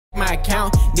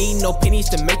count. Need no pennies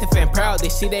to make the fan proud. They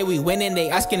see that we winning, they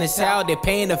asking us how. They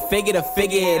paying the figure to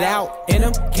figure it out. In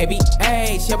them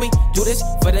KBA, shall we do this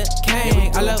for the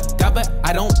king? I love God, but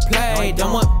I don't play.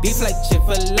 Don't want beef like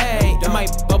Chick-fil-A. In my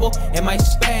bubble, in my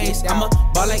space, I'ma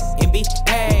ball like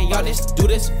NBA. Y'all just do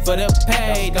this for the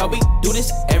pay. Dog, we do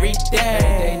this every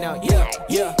day. Now,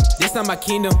 yeah. This not my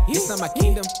kingdom. This not my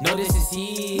kingdom. No, this is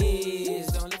his.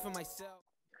 Don't live for myself.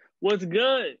 What's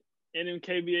good,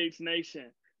 NMKBH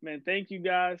Nation? Man, thank you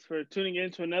guys for tuning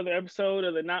in to another episode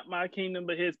of the Not My Kingdom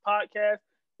But His podcast,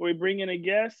 where we bring in a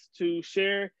guest to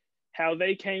share how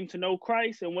they came to know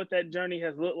Christ and what that journey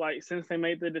has looked like since they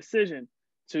made the decision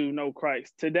to know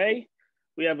Christ. Today,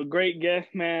 we have a great guest,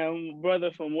 man, brother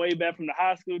from way back from the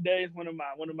high school days, one of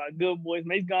my good boys.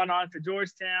 Man, he's gone on to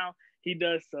Georgetown. He's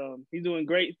doing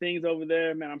great things over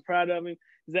there, man. I'm proud of him.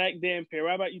 Zach Dampier,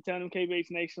 how about you telling them KBH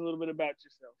Nation a little bit about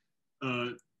yourself?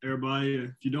 Everybody,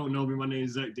 if you don't know me, my name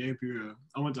is Zach Dampier.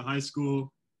 I went to high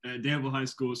school at Danville High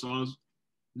School, so I was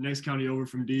next county over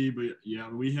from D. But yeah,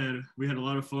 we had a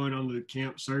lot of fun on the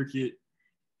camp circuit,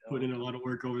 putting in a lot of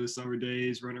work over the summer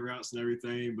days, running routes and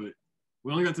everything. But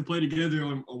we only got to play together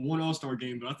on one All-Star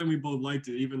game, but I think we both liked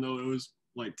it, even though it was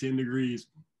like 10 degrees.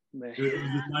 Man. It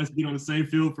was just nice to be on the same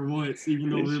field for once,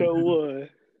 even though it sure was.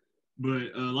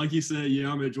 But like you said,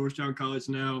 yeah, I'm at Georgetown College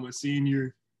now. I'm a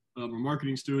senior. I'm a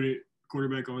marketing student,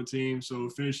 quarterback on the team. So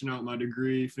finishing out my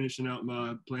degree, finishing out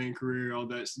my playing career, all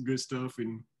that good stuff,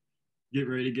 and getting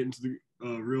ready to get into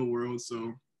the real world.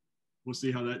 So we'll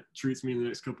see how that treats me in the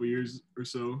next couple of years or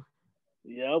so.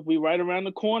 Yeah, we right around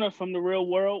the corner from the real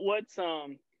world.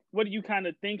 What are you kind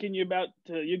of thinking you're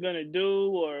gonna do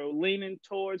or leaning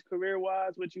towards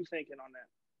career-wise? What you thinking on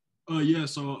that? Yeah,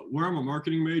 so where I'm a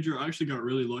marketing major, I actually got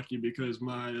really lucky because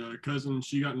my cousin,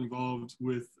 she got involved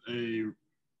with a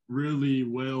really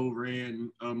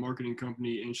well-ran marketing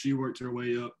company, and she worked her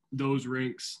way up those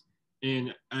ranks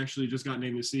and actually just got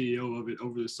named the CEO of it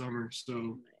over the summer.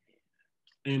 So,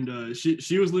 and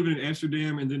she was living in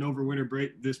Amsterdam, and then over winter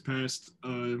break this past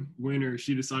winter,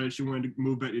 she decided she wanted to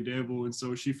move back to Danville, and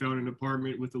so she found an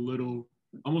apartment with a little,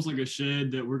 almost like a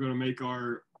shed that we're going to make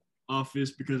our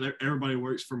office because everybody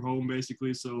works from home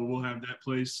basically. So we'll have that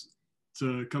place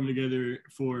to come together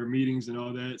for meetings and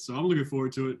all that. So I'm looking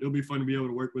forward to it. It'll be fun to be able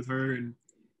to work with her, and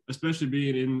especially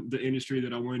being in the industry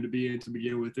that I wanted to be in to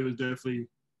begin with. It's definitely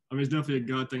a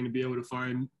God thing to be able to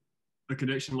find a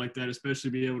connection like that, especially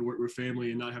be able to work with family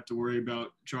and not have to worry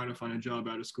about trying to find a job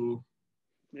out of school.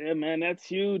 Yeah, man, that's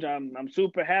huge. I'm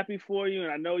super happy for you,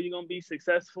 and I know you're going to be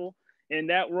successful in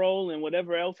that role and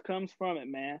whatever else comes from it,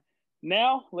 man.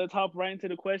 Now, let's hop right into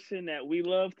the question that we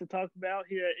love to talk about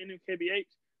here at NMKBH.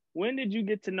 When did you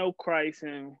get to know Christ,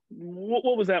 and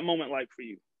what was that moment like for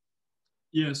you?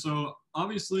 Yeah, so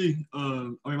obviously,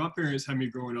 my parents had me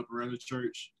growing up around the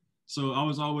church, so I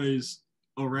was always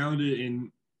around it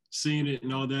and seeing it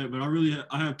and all that. But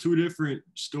I have two different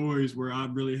stories where I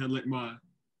really had like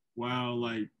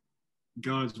like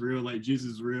God's real, like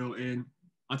Jesus is real. And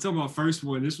I tell my first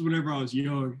one. This was whenever I was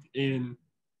young, and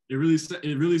it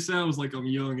really sounds like I'm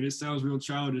young, and it sounds real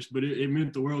childish, but it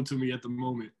meant the world to me at the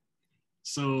moment.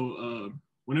 So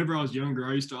whenever I was younger,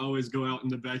 I used to always go out in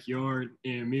the backyard,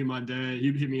 and me and my dad,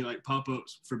 he'd hit me like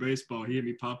pop-ups for baseball. He hit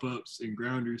me pop-ups and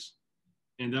grounders,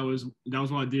 and that was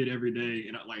what I did every day.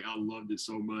 And I loved it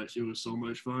so much. It was so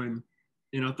much fun,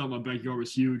 and I thought my backyard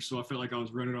was huge, so I felt like I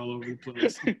was running all over the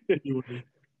place. Anyway,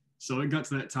 so it got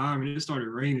to that time, and it started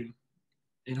raining.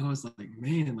 And I was like,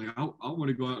 man, like I want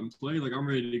to go out and play. Like I'm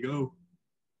ready to go.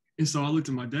 And so I looked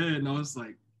at my dad and I was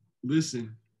like,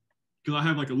 listen, because I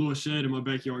have like a little shed in my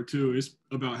backyard too. It's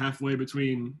about halfway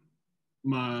between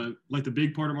the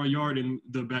big part of my yard and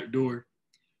the back door.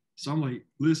 So I'm like,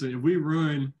 listen, if we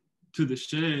run to the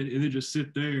shed and then just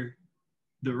sit there,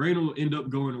 the rain will end up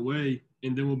going away,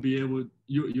 and then you'll be able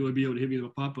to hit me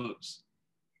with pop-ups.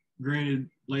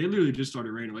 Granted, like it literally just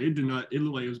started raining. Like it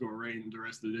looked like it was going to rain the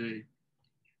rest of the day.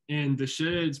 And the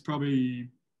shed's probably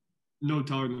no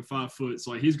taller than 5 foot.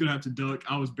 So like he's gonna have to duck.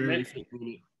 I was barely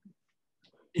fitting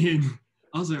it. And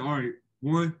I was like, all right,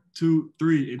 1, 2,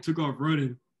 3, and took off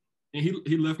running. And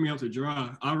he left me out to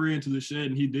dry. I ran to the shed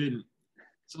and he didn't.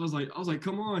 So I was like,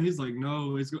 come on. He's like,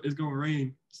 no, it's gonna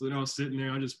rain. So then I was sitting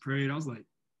there, I just prayed. I was like,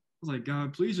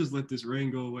 God, please just let this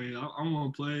rain go away. I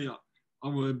want to play. I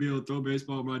want to be able to throw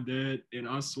baseball with my dad. And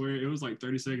I swear it was like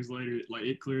 30 seconds later, like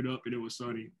it cleared up and it was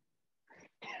sunny.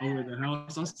 Over at the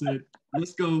house, I said,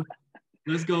 let's go,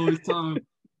 it's time.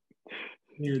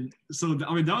 And so,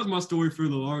 that was my story for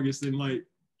the longest. And like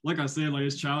I said, like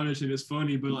it's childish and it's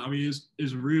funny, but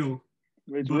it's real.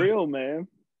 It's real, man.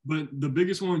 But the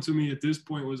biggest one to me at this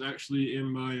point was actually in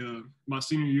my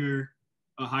senior year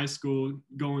a high school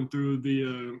going through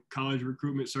the college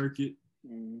recruitment circuit,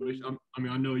 which I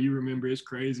mean, I know you remember, it's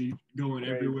crazy going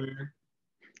everywhere.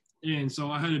 And so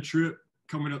I had a trip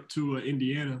coming up to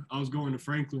Indiana. I was going to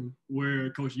Franklin, where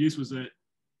Coach Yeast was at.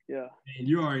 Yeah. And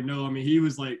you already know, I mean, he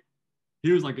was like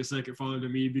a second father to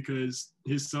me because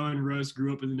his son Russ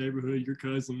grew up in the neighborhood, your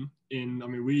cousin. And I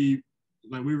mean, we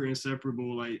were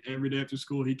inseparable. Like every day after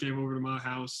school, he came over to my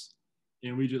house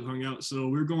and we just hung out. So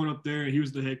we were going up there and he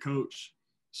was the head coach.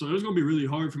 So it was going to be really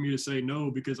hard for me to say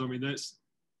no because I mean, that's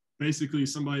basically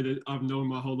somebody that I've known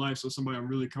my whole life. So somebody I'm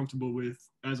really comfortable with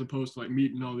as opposed to like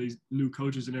meeting all these new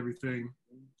coaches and everything.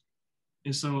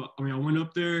 And so, I mean, I went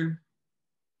up there.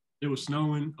 It was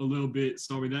snowing a little bit.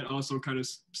 So, I mean, that also kind of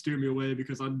steered me away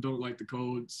because I don't like the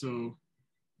cold. So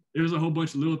it was a whole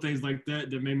bunch of little things like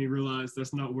that that made me realize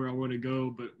that's not where I want to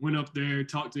go. But went up there,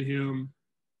 talked to him.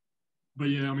 But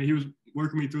yeah, I mean, he was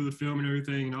working me through the film and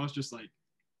everything. And I was just like,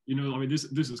 you know, I mean, this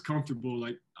is comfortable.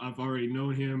 Like I've already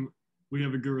known him. We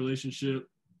have a good relationship.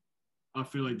 I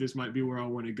feel like this might be where I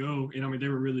want to go. And I mean, they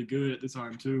were really good at the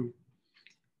time too.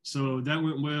 So that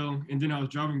went well. And then I was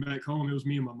driving back home. It was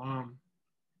me and my mom.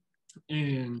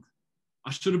 And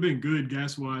I should have been good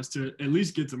gas-wise to at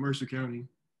least get to Mercer County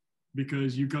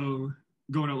because you going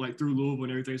out like through Louisville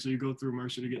and everything. So you go through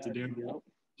Mercer to get to Denver. So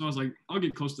I was like, I'll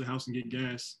get close to the house and get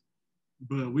gas.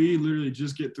 But we literally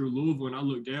just get through Louisville and I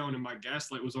looked down and my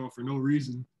gas light was on for no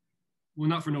reason. Well,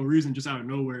 not for no reason, just out of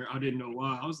nowhere. I didn't know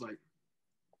why. I was like,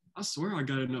 I swear I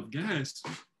got enough gas.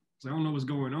 So I don't know what's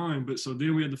going on. But so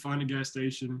then we had to find a gas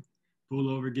station, pull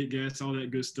over, get gas, all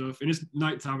that good stuff. And it's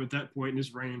nighttime at that point and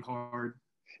it's raining hard.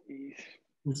 Jeez.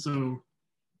 And so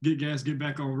get gas, get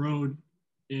back on road.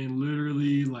 And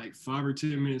literally like 5 or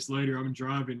 10 minutes later, I'm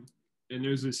driving and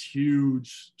there's this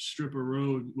huge strip of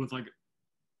road with like,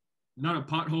 not a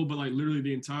pothole, but like literally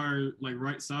the entire like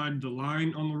right side, the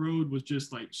line on the road was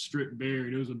just like stripped bare.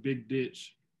 And it was a big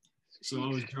ditch. So I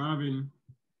was driving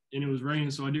and it was raining,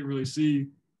 so I didn't really see,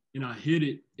 and I hit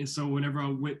it. And so whenever I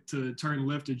went to turn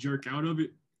left to jerk out of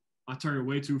it, I turned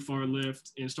way too far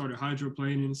left and started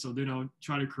hydroplaning. So then I'll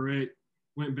try to correct,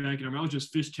 went back, and I mean, I was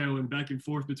just fishtailing back and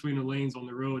forth between the lanes on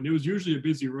the road. And it was usually a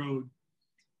busy road.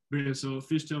 But yeah, so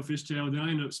fishtail. Then I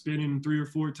ended up spinning 3 or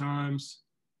 4 times.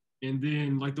 And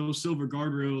then like those silver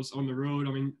guardrails on the road,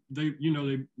 I mean, they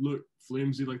look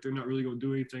flimsy, like they're not really going to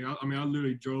do anything. I mean, I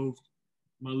literally drove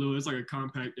it's like a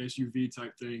compact SUV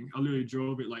type thing. I literally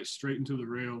drove it like straight into the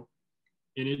rail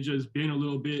and it just bent a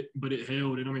little bit, but it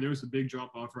held. And I mean, there was a big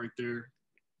drop off right there.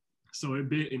 So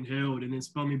it bent and held and then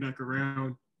spun me back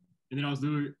around. And then I was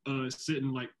literally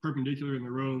sitting like perpendicular in the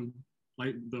road,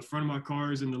 like the front of my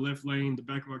car is in the left lane, the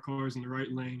back of my car is in the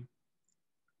right lane.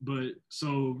 But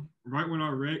so right when I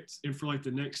wrecked, and for like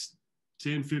the next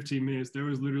 10, 15 minutes, there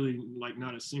was literally like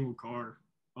not a single car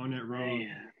on that road.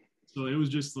 Man. So it was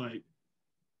just like,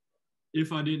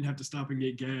 if I didn't have to stop and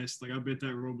get gas, like I bet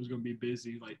that road was going to be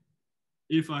busy. Like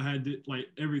if I had like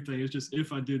everything, it's just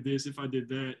if I did this, if I did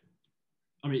that.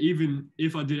 I mean, even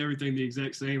if I did everything the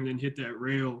exact same and then hit that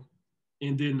rail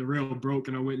and then the rail broke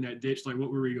and I went in that ditch, like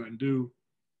what were we going to do?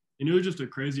 And it was just a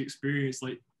crazy experience.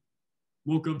 Like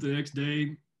woke up the next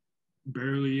day,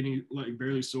 barely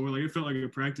sore. Like it felt like a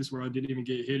practice where I didn't even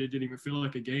get hit. It didn't even feel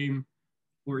like a game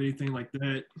or anything like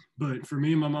that. But for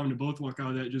me and my mom to both walk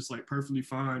out of that just like perfectly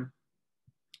fine,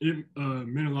 it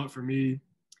meant a lot for me.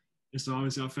 And so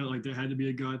obviously I felt like that had to be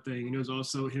a God thing. And it was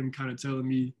also him kind of telling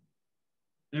me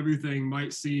everything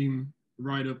might seem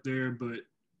right up there, but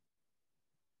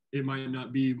it might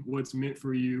not be what's meant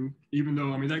for you. Even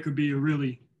though, I mean, that could be a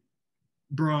really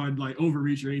broad, like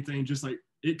overreach or anything. Just like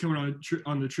it coming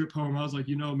on the trip home, I was like,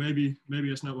 maybe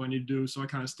that's not what I need to do. So I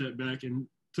kind of stepped back and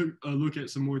took a look at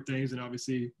some more things. And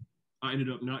obviously I ended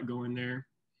up not going there.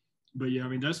 But yeah, I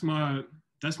mean, that's my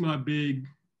big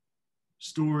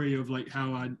story of like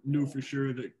how I knew for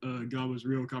sure that God was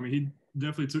real. I mean, he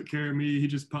definitely took care of me. He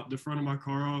just popped the front of my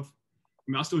car off. I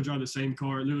mean, I still drive the same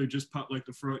car. It literally just popped like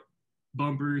the front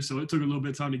bumper. So it took a little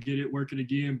bit of time to get it working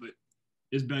again, but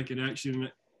it's back in action.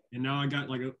 And now I got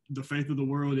like the faith of the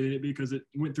world in it because it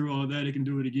went through all that. It can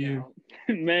do it again.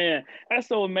 Man, that's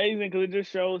so amazing because it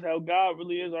just shows how God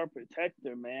really is our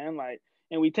protector, man. Like,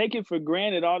 and we take it for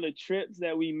granted all the trips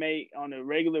that we make on a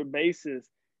regular basis.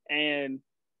 And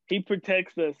he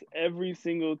protects us every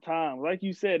single time. Like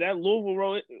you said, that Louisville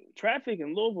road, traffic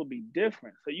in Louisville be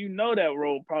different. So that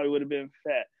road probably would have been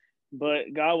fat.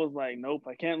 But God was like, nope,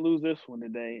 I can't lose this one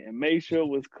today. And make sure it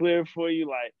was clear for you.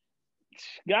 Like,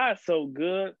 God's so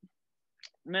good.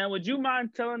 Man, would you mind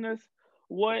telling us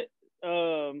what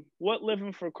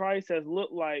living for Christ has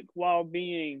looked like while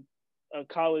being a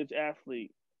college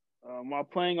athlete? while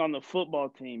playing on the football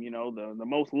team, you know, the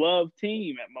most loved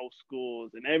team at most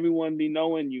schools, and everyone be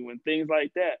knowing you and things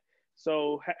like that.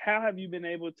 So how have you been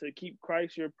able to keep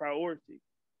Christ your priority?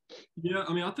 Yeah,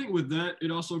 I mean, I think with that,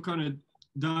 it also kind of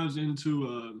dives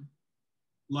into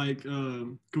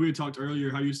we had talked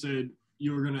earlier how you said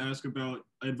you were going to ask about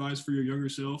advice for your younger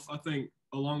self. I think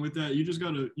along with that,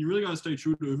 you really got to stay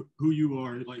true to who you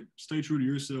are, like stay true to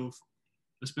yourself,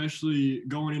 especially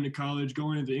going into college,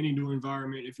 going into any new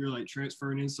environment. If you're like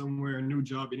transferring in somewhere, a new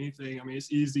job, anything, I mean,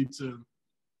 it's easy to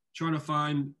try to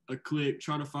find a clique,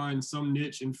 try to find some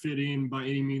niche and fit in by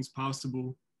any means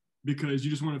possible because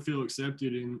you just want to feel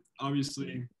accepted. And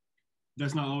obviously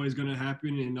that's not always going to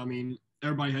happen. And I mean,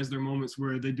 everybody has their moments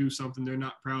where they do something they're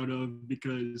not proud of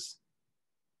because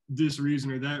this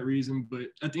reason or that reason. But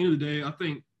at the end of the day, I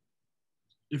think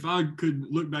if I could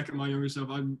look back at my younger self,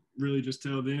 I'd really just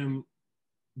tell them,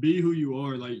 be who you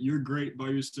are. Like, you're great by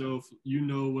yourself. You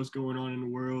know what's going on in the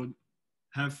world.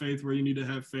 Have faith where you need to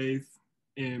have faith,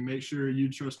 and make sure you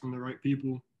trust in the right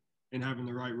people and having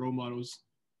the right role models.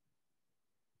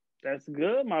 That's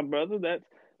good, my brother. That's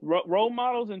role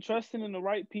models and trusting in the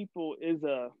right people is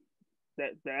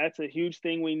that's a huge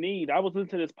thing we need. I was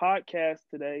listening to this podcast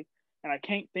today, and I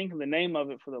can't think of the name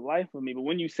of it for the life of me. But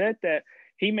when you said that,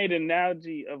 he made an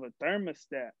analogy of a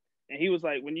thermostat, and he was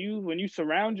like, when you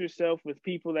surround yourself with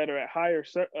people that are at higher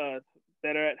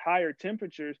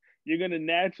temperatures, you're going to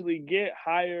naturally get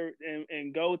higher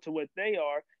and go to what they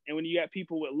are. And when you got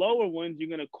people with lower ones, you're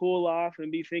going to cool off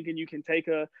and be thinking you can take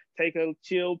a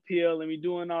chill pill and be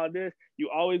doing all this. You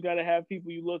always got to have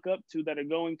people you look up to that are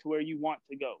going to where you want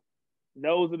to go.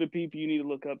 Those are the people you need to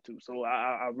look up to. So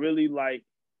I really like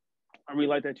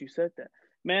that you said that.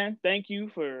 Man, thank you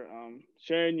for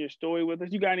sharing your story with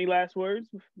us. You got any last words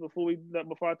before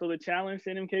I throw the challenge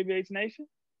to NMKBH Nation?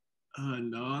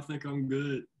 No, I think I'm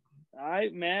good. All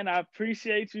right, man. I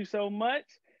appreciate you so much.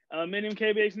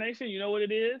 NMKBH Nation, you know what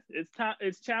it is?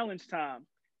 It's challenge time.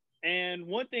 And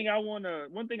one thing I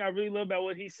really love about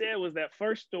what he said was that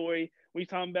first story we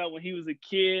talking about when he was a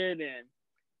kid and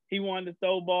he wanted to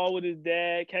throw ball with his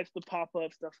dad, catch the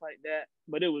pop-up, stuff like that.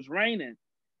 But it was raining.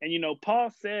 And, you know,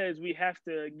 Paul says we have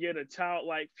to get a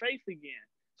childlike faith again.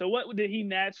 So what did he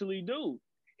naturally do?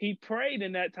 He prayed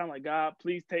in that time, like, God,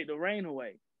 please take the rain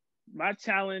away. My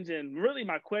challenge and really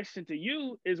my question to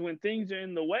you is, when things are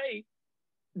in the way,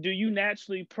 do you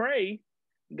naturally pray,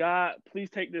 God,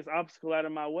 please take this obstacle out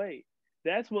of my way?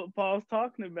 That's what Paul's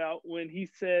talking about when he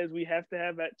says we have to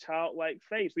have that childlike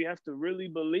faith. We have to really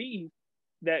believe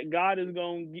that God is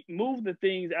going to move the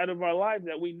things out of our life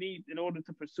that we need in order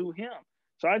to pursue him.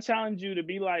 So I challenge you to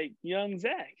be like young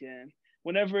Zach, and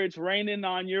whenever it's raining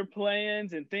on your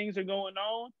plans and things are going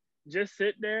on, just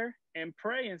sit there and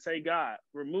pray and say, God,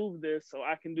 remove this so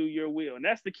I can do your will. And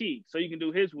that's the key. So you can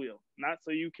do his will, not so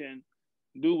you can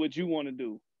do what you want to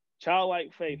do.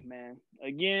 Childlike faith, man.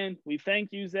 Again, we thank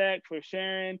you, Zach, for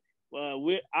sharing.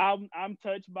 I'm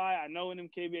touched by it. I know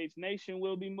NMKBH Nation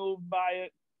will be moved by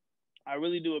it. I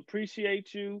really do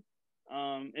appreciate you.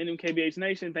 NMKBH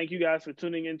Nation, thank you guys for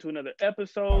tuning in to another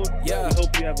episode. Yeah. We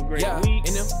hope you have a great week.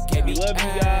 We love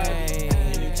you guys.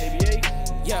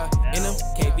 NMKBH. Yeah,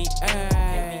 NMKBH.